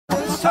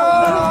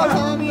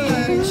told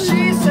me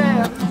she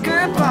said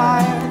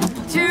goodbye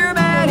too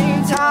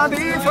many times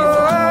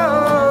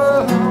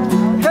before.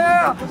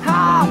 Her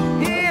heart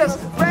is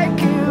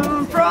breaking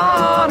in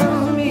front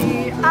of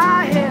me.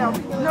 I have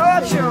no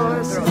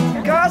choice,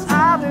 cause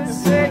I didn't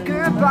say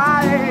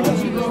goodbye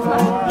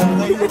anymore.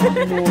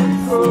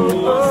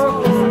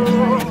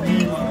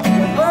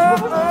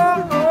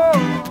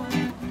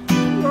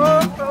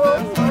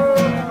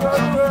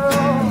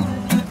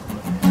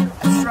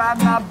 I tried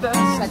my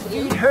best to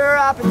feed her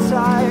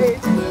appetite,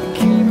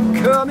 keep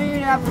her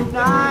coming every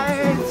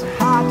night. It's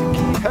hard to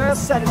keep her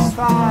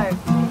satisfied.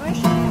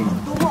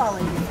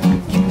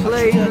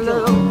 Playing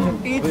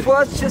love, it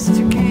was just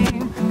a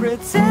game,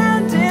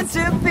 pretending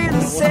to be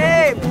the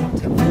same,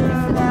 to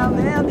burn out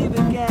and live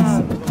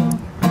again.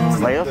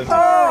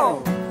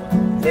 Oh,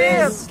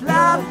 this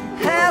love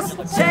has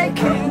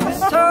taken its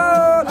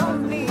toll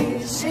on me.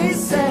 She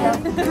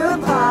said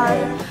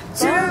goodbye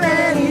too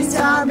many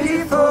times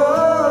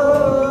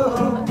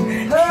before.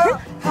 Her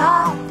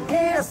heart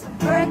is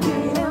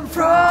breaking in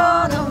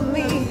front of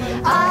me.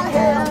 I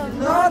have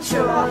no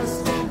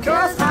choice,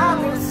 cause I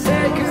won't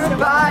say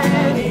goodbye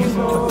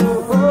anymore.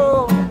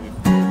 Oh,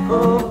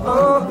 oh,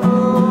 oh, oh.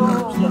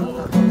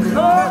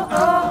 Oh,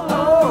 oh,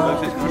 oh.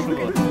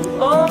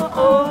 Oh,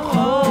 oh,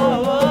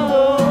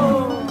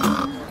 oh.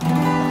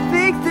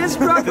 Think this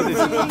broken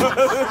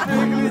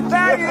wings,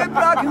 banging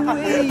broken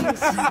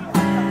wings.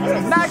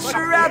 Make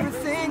sure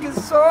everything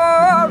is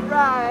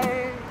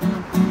alright.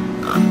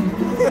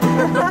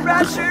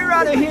 Pressure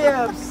on the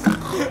hips,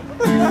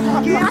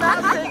 give my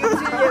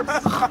fingertips.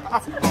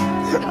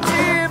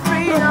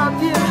 Different of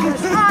you,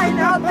 cause I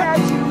know that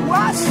you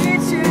want me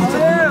to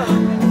do.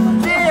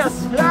 This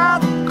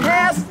love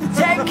has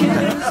taken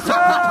its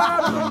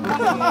toll on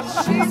me.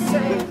 She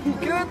said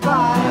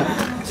goodbye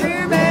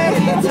too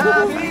many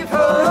times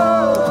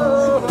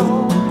before.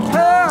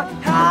 Her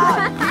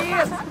heart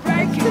is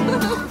breaking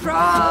in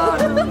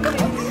front of me.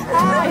 I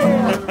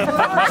have no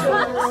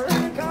choice,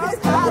 cause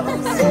I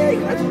don't say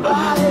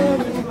goodbye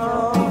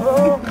anymore.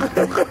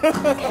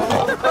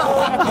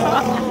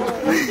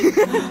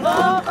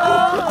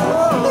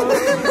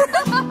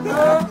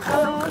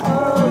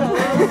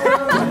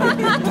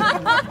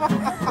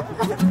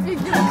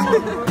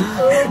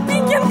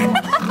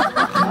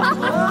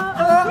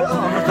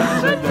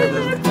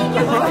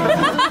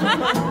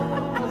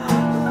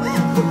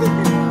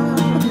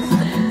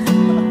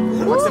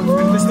 Максим,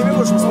 ты с ними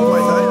можешь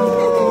выступать, да?